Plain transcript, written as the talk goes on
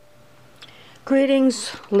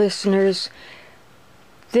Greetings, listeners.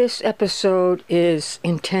 This episode is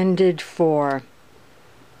intended for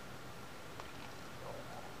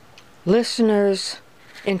listeners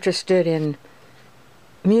interested in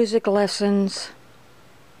music lessons.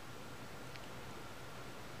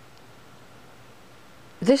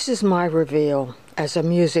 This is my reveal as a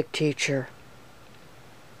music teacher.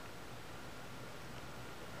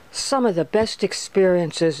 Some of the best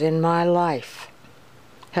experiences in my life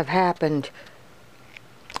have happened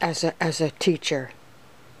as a teacher.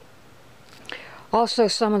 Also,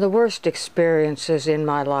 some of the worst experiences in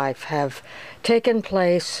my life have taken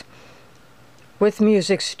place with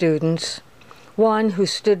music students. One who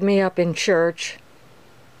stood me up in church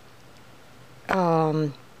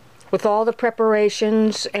with all the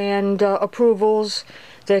preparations and approvals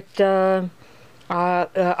that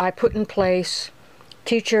I put in place.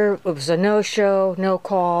 Teacher, it was a no-show, no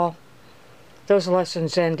call. Those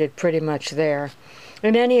lessons ended pretty much there.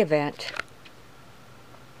 In any event,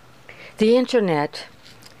 the internet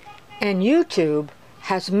and YouTube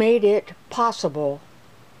has made it possible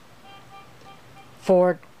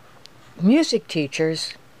for music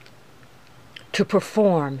teachers to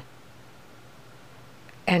perform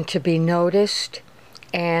and to be noticed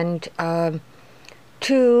and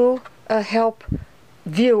to help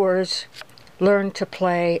viewers learn to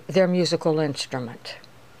play their musical instrument.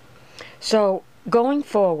 So going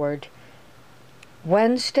forward,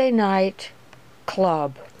 Wednesday night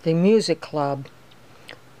club, the music club,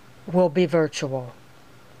 will be virtual.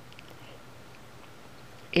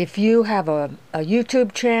 If you have a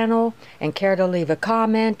YouTube channel and care to leave a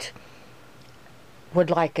comment,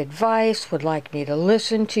 would like advice, would like me to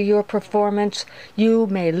listen to your performance, you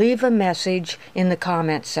may leave a message in the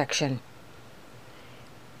comment section.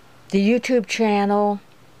 The YouTube channel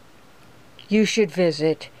you should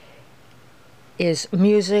visit is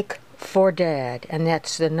Music for Dad, and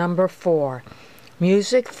that's the number 4.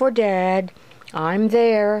 Music for Dad. I'm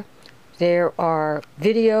there. There are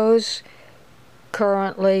videos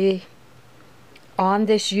currently on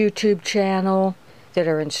this YouTube channel that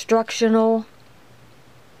are instructional.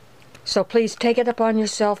 So please take it upon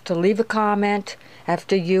yourself to leave a comment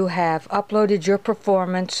after you have uploaded your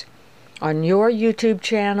performance on your YouTube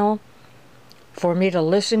channel for me to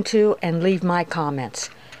listen to and leave my comments.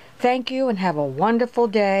 Thank you and have a wonderful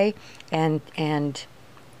day, and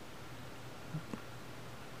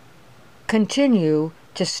continue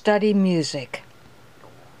to study music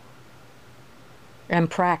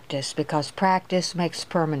and practice, because practice makes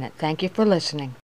permanent. Thank you for listening.